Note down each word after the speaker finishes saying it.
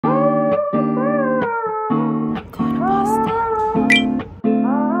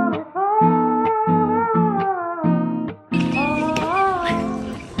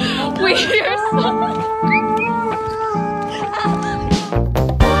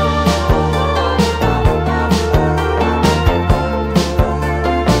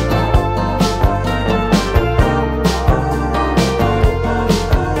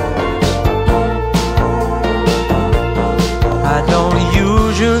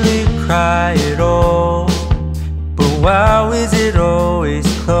try it all, but wow, is it always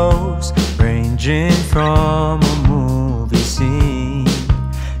close? Ranging from a movie scene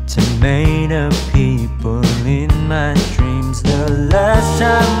to made up people in my dreams. The last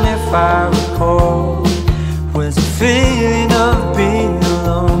time, if I recall, was a feeling of being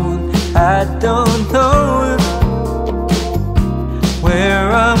alone. I don't know if where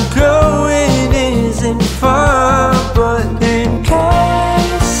I'm going isn't far, but in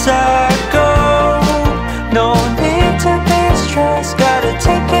case I go, no need to be stressed. Gotta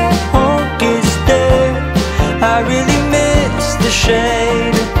take it home, it's there. I really miss the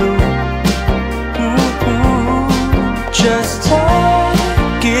shade of blue. Just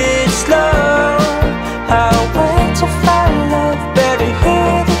take it slow. I'll wait to find love. Better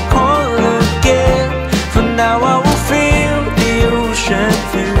hear the call again. For now I will feel the ocean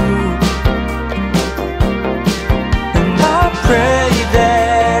view, and I pray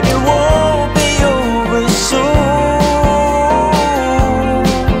that it won't be over soon.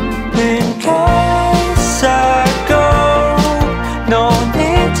 In case I go, no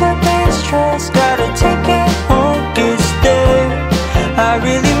need to be stressed. Gotta take it home, it's there. I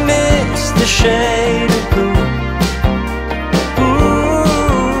really miss the shade of blue.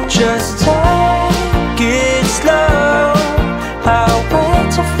 Ooh, just take it slow. I'll wait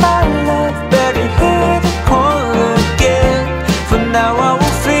to find love. Better hear the call again. For now I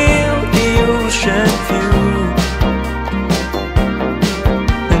will feel the ocean view,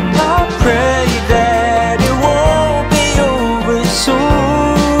 and I pray that it won't be over soon.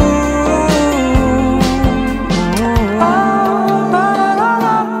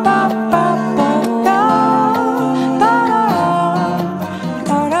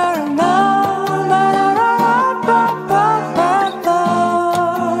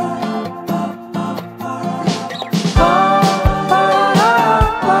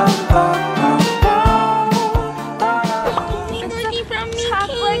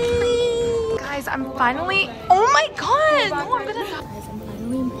 Guys, I'm finally. Oh my god! No, I'm gonna. Guys, I'm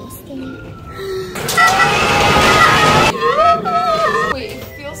finally in Boston. Wait, it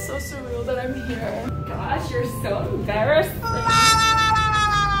feels so surreal that I'm here. Gosh, you're so embarrassing.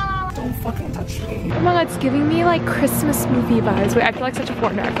 Don't fucking touch me. Oh my god, it's giving me like Christmas movie vibes. Wait, I feel like such a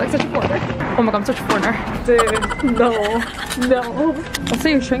foreigner. I feel like such a foreigner. Oh my god, I'm such a foreigner. Dude, no. No. Also,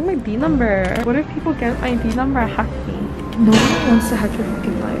 you're showing my B number. What if people get my B number happy? No one wants to have your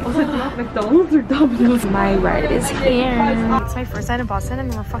fucking life. Also, it's not McDonald's or Domino's. My ride is here. It's my first night in Boston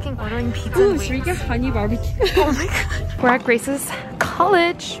and we're fucking ordering pizza. Ooh, should we get honey barbecue? Oh my god. We're at Grace's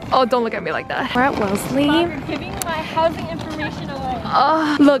college. Oh, don't look at me like that. We're at Wellesley. Mom, you're giving my housing information away.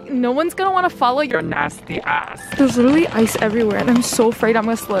 Look, no one's gonna want to follow your nasty ass. There's literally ice everywhere and I'm so afraid I'm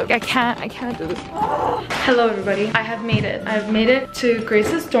gonna slip. I can't do this. Hello everybody, I have made it. I've made it to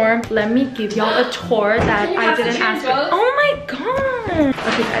Grace's dorm. Let me give y'all a tour that I didn't ask for. Oh my god.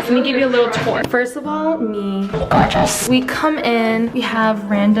 Okay guys, let me give you a little tour. First of all, me. Gorgeous. We come in, we have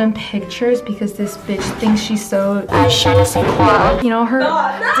random pictures because this bitch thinks she's so je ne sais quoi. You know, her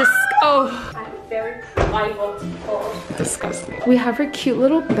very primal people. Disgusting. We have her cute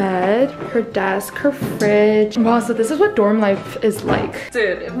little bed, her desk, her fridge. Wow, so this is what dorm life is like.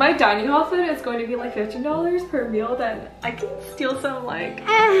 Dude, if my dining hall food is going to be like $15 per meal, then I can steal some like...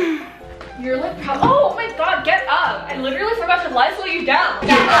 You're like, oh my god, get up! I literally forgot to Lysol you down.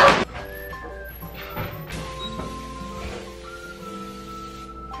 Get up!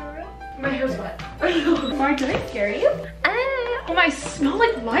 My hair's wet. Why did I scare you? Oh my, I smell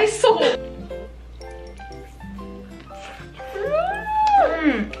like Lysol.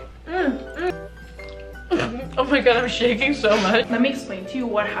 Oh my god, I'm shaking so much. Let me explain to you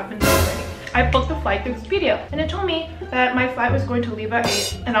what happened already. I booked a flight through Expedia and it told me that my flight was going to leave at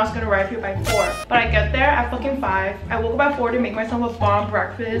 8 and I was going to arrive here by 4. But I get there at fucking 5. I woke up at 4 to make myself a bomb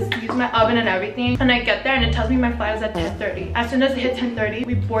breakfast, use my oven and everything. And I get there and it tells me my flight is at 10:30. As soon as it hit 10:30,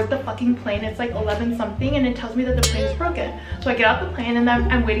 we board the fucking plane. It's like 11 something and it tells me that the plane is broken. So I get out the plane and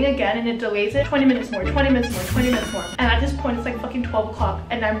then I'm waiting again and it delays it 20 minutes more, 20 minutes more, 20 minutes more. And at this point it's like fucking 12 o'clock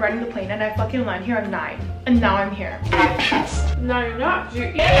and I'm riding the plane and I fucking land here at 9. And now I'm here. No, you're not.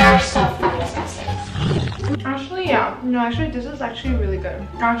 You're so fucking disgusting. Actually, yeah. No, actually, this is actually really good.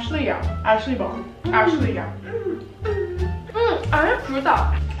 Actually, yeah. Actually, bomb. Actually, yeah. I didn't do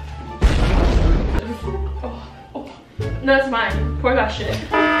that. No, it's mine. Pour that shit.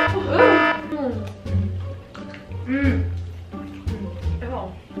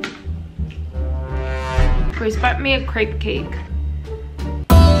 Grace bought me a crepe cake.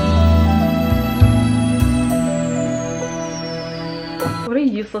 What a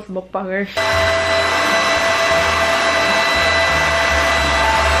useless mukbanger.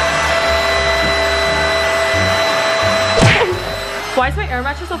 Why is my air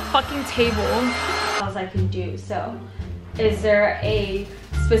mattress a fucking table? Else I can do. So, is there a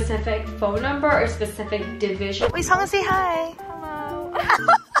specific phone number or specific division? Wait, Song, say hi. Hello.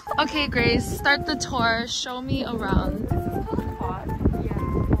 Okay, Grace, start the tour. Show me around.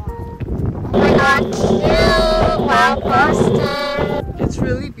 Wow, Boston. It's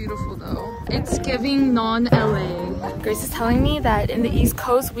really beautiful though. It's giving non-LA. Grace is telling me that in the East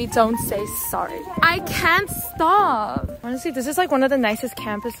Coast, we don't say sorry. I can't stop. Honestly, this is like one of the nicest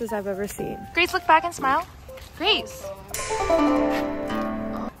campuses I've ever seen. Grace, look back and smile. Grace.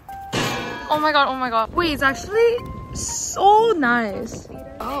 Oh my god, oh my god. Wait, it's actually so nice.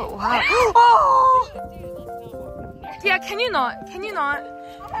 Oh, wow. Oh! Yeah, can you not? Can you not?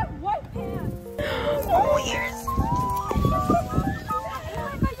 I have white pants. Oh, you're so...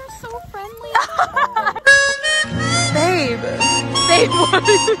 you're so friendly. Babe. Babe, what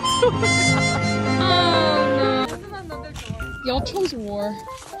are you doing? Oh, no. Y'all chose war.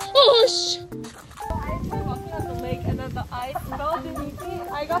 Oh, sh... I was walking on the lake and then the ice fell beneath me.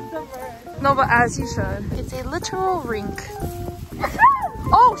 I got submerged. No, but as you should. It's a literal rink.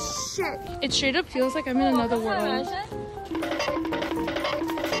 Oh, shit. It straight up feels like I'm in another world.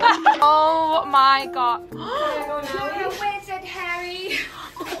 Oh my god. Wizard Harry.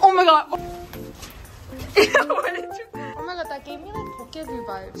 Oh my god. What did you... Oh my god, that gave me like Pokeview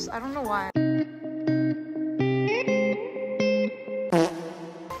vibes. I don't know why.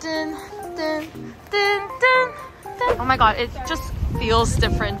 Dun, dun, dun, dun, dun. Oh my god, it just feels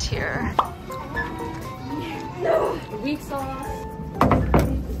different here. No. Weak sauce.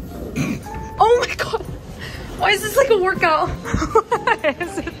 Oh my god. Why is this like a workout? What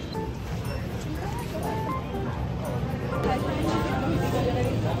is it?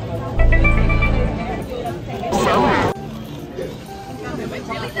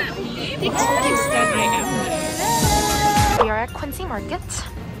 We are at Quincy Market.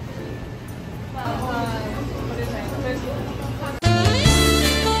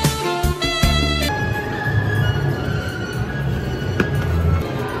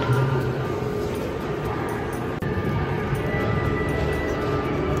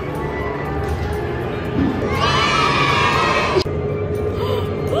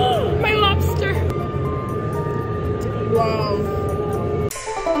 My lobster. Wow.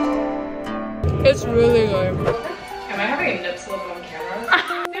 It's really good. Am I having a nip slip on camera?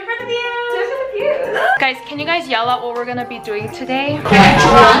 Do it for the views. Guys, can you guys yell out what we're gonna be doing today?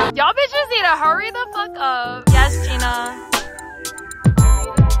 Y'all bitches need to hurry the fuck up. Yes, Gina.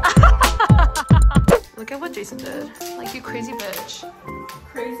 Look at what Jason did. Like, you crazy bitch.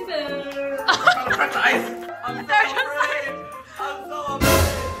 Crazy bitch. I'm so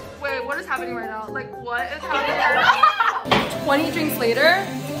Wait, what is happening right now? Like, what is happening? 20 drinks later?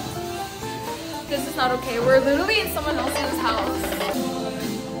 This is not okay. We're literally in someone else's house.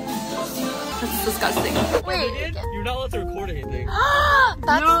 That's disgusting. Wait. You're not allowed to record anything. That's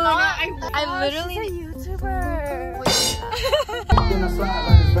not. I literally. YouTuber. Wait.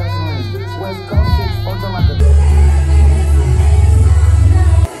 Inside like it's West Coast.